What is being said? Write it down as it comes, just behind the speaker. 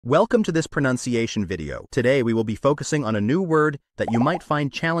Welcome to this pronunciation video. Today we will be focusing on a new word that you might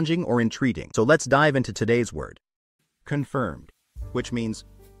find challenging or intriguing. So let's dive into today's word. Confirmed, which means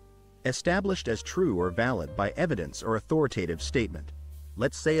established as true or valid by evidence or authoritative statement.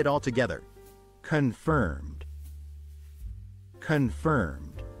 Let's say it all together. Confirmed.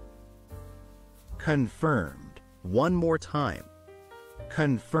 Confirmed. Confirmed. One more time.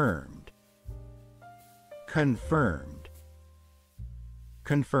 Confirmed. Confirmed.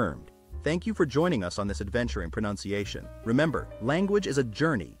 Confirmed. Thank you for joining us on this adventure in pronunciation. Remember, language is a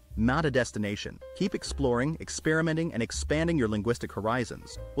journey, not a destination. Keep exploring, experimenting, and expanding your linguistic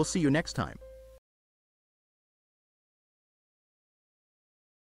horizons. We'll see you next time.